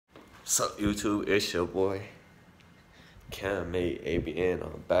Sup YouTube, it's your boy Cam made ABN.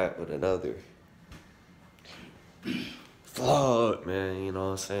 I'm back with another vlog, man. You know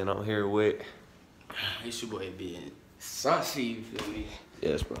what I'm saying? I'm here with It's your boy ABN. Saucy, you feel me?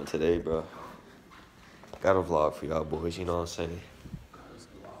 yes, bro. Today, bro, got a vlog for y'all boys. You know what I'm saying?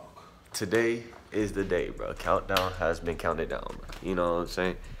 Today is the day, bro. Countdown has been counted down, bro. You know what I'm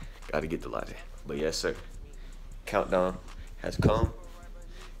saying? Gotta get the lighting. But yes, sir. Countdown has come.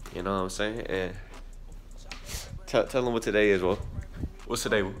 You know what I'm saying? And tell them what today is, Will. What's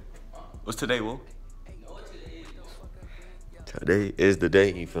today, Will? What's today, Will? Today is the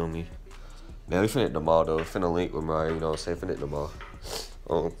day, you feel me? Man, we finna hit the mall, though. Finna link with Mariah, you know what I'm saying? Finna hit the mall.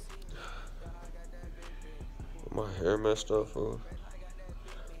 My hair messed up, fool.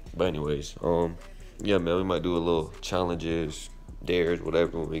 But anyways, yeah, man, we might do a little challenges, dares,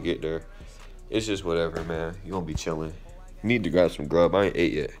 whatever when we get there. It's just whatever, man. You gonna be chilling. Need to grab some grub. I ain't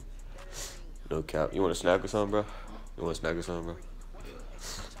ate yet. No cap. You want a snack or something, bro? You want a snack or something, bro?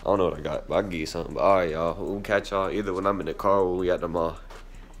 I don't know what I got, but I can get you something. But alright, y'all. We'll catch y'all either when I'm in the car or we at the mall.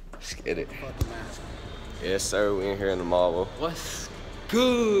 Let's get it. Yes, sir. We in here in the mall, bro. What's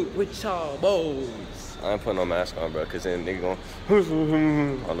good with y'all boys? I ain't putting no mask on, bro, because then they going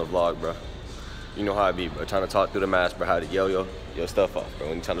on the vlog, bro. You know how I be, bro. Trying to talk through the mask, bro. How to yell your stuff off, bro,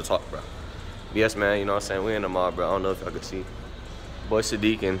 when you trying to talk, bro. But yes, man, you know what I'm saying? We in the mall, bro. I don't know if y'all could see. Boy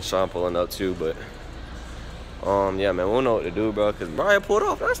Sadiq and Sean pulling up, too, but, yeah, man, we don't know what to do, bro, because Mariah pulled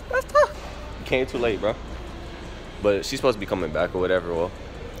off. That's tough. You came too late, bro. But she's supposed to be coming back or whatever, well.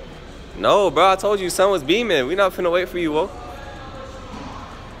 No, bro, I told you sun was beaming. We not finna wait for you, whoa.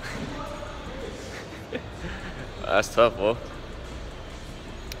 That's tough, whoa.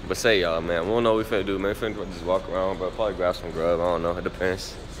 But say, y'all, man, we don't know what we finna do, man. We finna just walk around, bro. Probably grab some grub. I don't know. It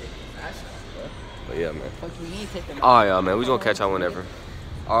depends. But yeah, man. Alright, y'all, man. We gonna catch y'all whenever.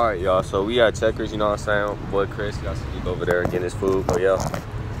 Alright, y'all. So we at Checkers, you know what I'm saying? Boy Chris, y'all see over there getting his food. But yeah.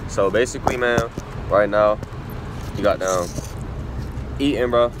 So basically, man, right now, you got down eating,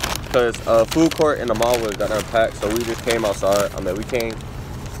 bro. Because food court in the mall was got down packed. So we just came outside. I mean, we came,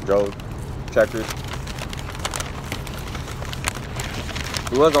 drove, Checkers.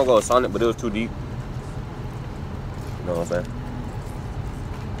 We was gonna go to Sonic, but it was too deep. You know what I'm saying?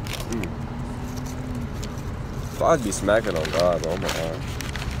 I'd be smacking on God, bro. Oh my God.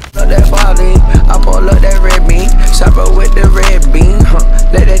 Look that body, I pull up that red bean, shopper with the red bean,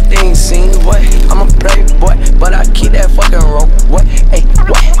 let that thing sing, what? I'm a playboy, but I keep that fucking rope, what? Hey,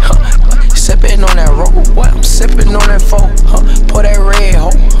 what? Sipping on that rope, what? I'm sipping on that folk, pull that red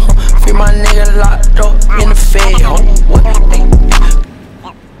hoe, feel my nigga locked up in the fed, what? Hey.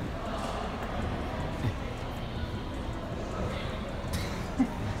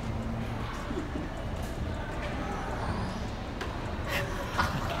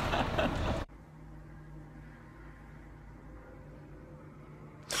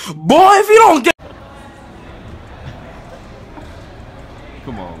 Boy, if you don't get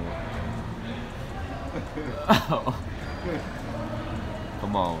Come on, man.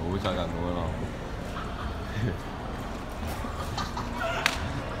 Come on, what y'all got going on?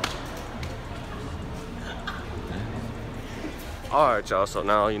 Alright, y'all, so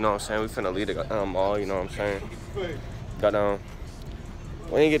now, you know what I'm saying, we finna leave the mall, you know what I'm saying? Got down.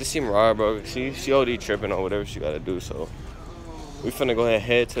 We didn't get to see Mariah, bro. She OD tripping or whatever she gotta do, so we finna go ahead and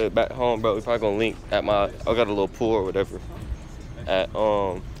head to back home, bro. We probably gonna link at I got a little pool or whatever. At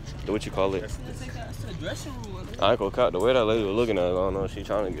what you call it? I ain't gonna cut the way that lady was looking at it. I don't know. She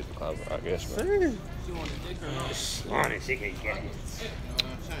trying to get the clout, I guess, bro.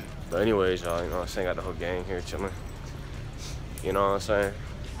 But anyways, y'all, you know what I'm saying? Got the whole gang here chilling. You know what I'm saying?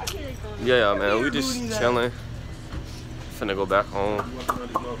 Yeah, man, we just chilling. Finna go back home.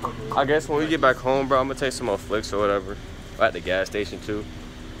 I guess when we get back home, bro, I'm gonna take some more flicks or whatever. At the gas station too.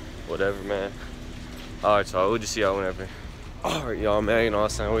 Whatever, man. Alright, y'all. We'll just see y'all whenever. Alright, y'all, man. You know what I'm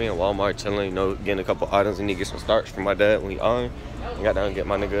saying? We in Walmart chilling, you know, getting a couple items. We need to get some starch from my dad when he iron. I got down and get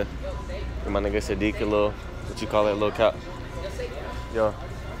my nigga Sadiq a little, what you call it, a little cap.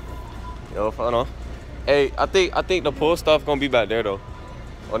 Yo, fun on. Hey, I think the pool stuff gonna be back there though.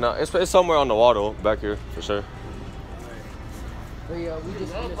 Or no, it's somewhere on the wall though, back here for sure. But yeah, we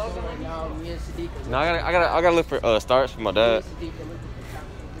just in the store right now, me and Sadiq. No, I gotta look for starch for my dad.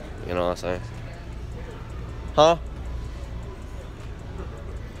 You know what I'm saying? Huh?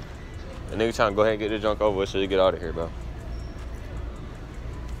 The nigga trying to go ahead and get this junk over with so you get out of here, bro.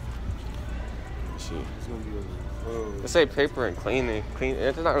 Let's see. Let's say paper and cleaning.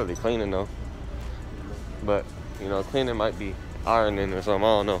 It's not really cleaning though. But, you know, cleaning might be ironing or something,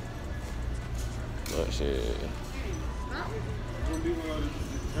 I don't know. But shit.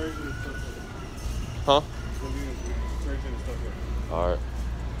 Huh? Alright.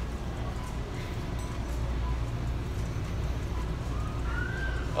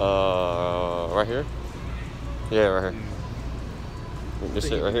 Right here? Yeah, right here. This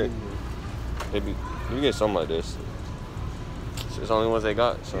shit right here. Maybe you get something like this. It's the only ones they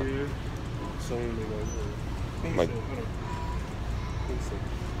got, so. Yeah. So they got. Like,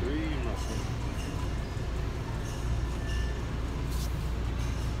 Three, my son.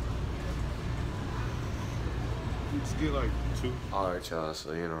 Just get like 2. alright, y'all,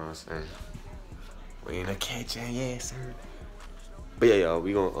 so you know what I'm saying. We in the kitchen, yeah, sir. But yeah, y'all,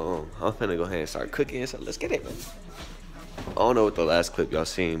 we gonna, I'm finna go ahead and start cooking, so let's get it, man. I don't know what the last clip y'all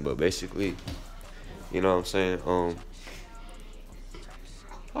seen, but basically, you know what I'm saying,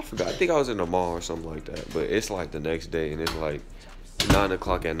 I forgot, I think I was in the mall or something like that, but it's like the next day, and it's like 9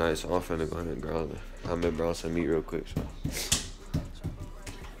 o'clock at night, so I'm finna go ahead and ground it. I'm in brown some meat real quick, so.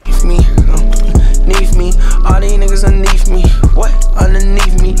 Underneath me, all these niggas underneath me. What?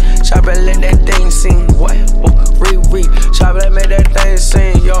 Underneath me, shop and let that thing sing. What? Oh, re, shop and make that thing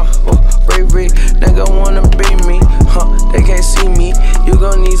sing, yo. Oh, re, nigga wanna be me, huh? They can't see me. You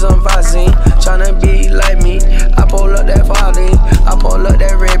gon' need some Vaseline, tryna be like me. I pull up that Farley, I pull up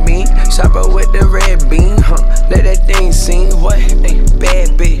that red bean, shop it with the red bean, huh? Let that thing sing. What? Hey,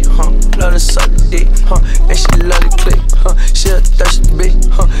 bad bitch, huh? Love to suck the dick, huh? And she love to click, huh? She a thirsty bitch,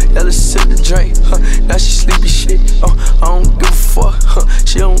 huh? Let her sip the drink, huh? Now she sleepy shit, I don't give a fuck, huh?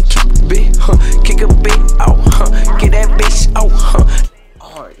 She don't keep a bit, huh? Kick a bit out, huh? Get that bitch out, huh?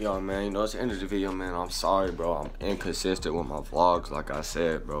 Alright, y'all, man, you know, it's the end of the video, man. I'm sorry, bro. I'm inconsistent with my vlogs, like I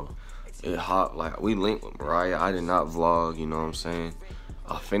said, bro. It hot, like, we linked with Mariah. I did not vlog, you know what I'm saying?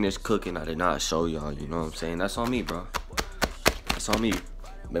 I finished cooking. I did not show y'all, you know what I'm saying? That's on me, bro. That's on me.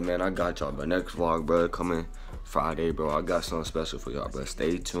 But, man, I got y'all, bro. Next vlog, bro, coming Friday, bro. I got something special for y'all, bro.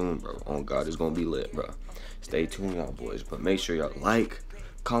 Stay tuned, bro. Oh, God, it's gonna be lit, bro. Stay tuned, y'all, boys. But make sure y'all like,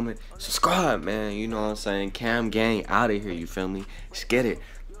 comment, subscribe, man. You know what I'm saying? Cam Gang out of here, you feel me? Let's get it.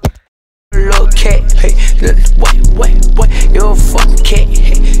 Little cat, hey, what, you a fucking cat,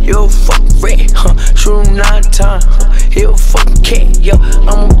 hey, you a fucking rat, huh, shoot him 9 times, huh, he a fucking cat, yo,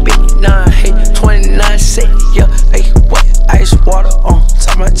 I'm a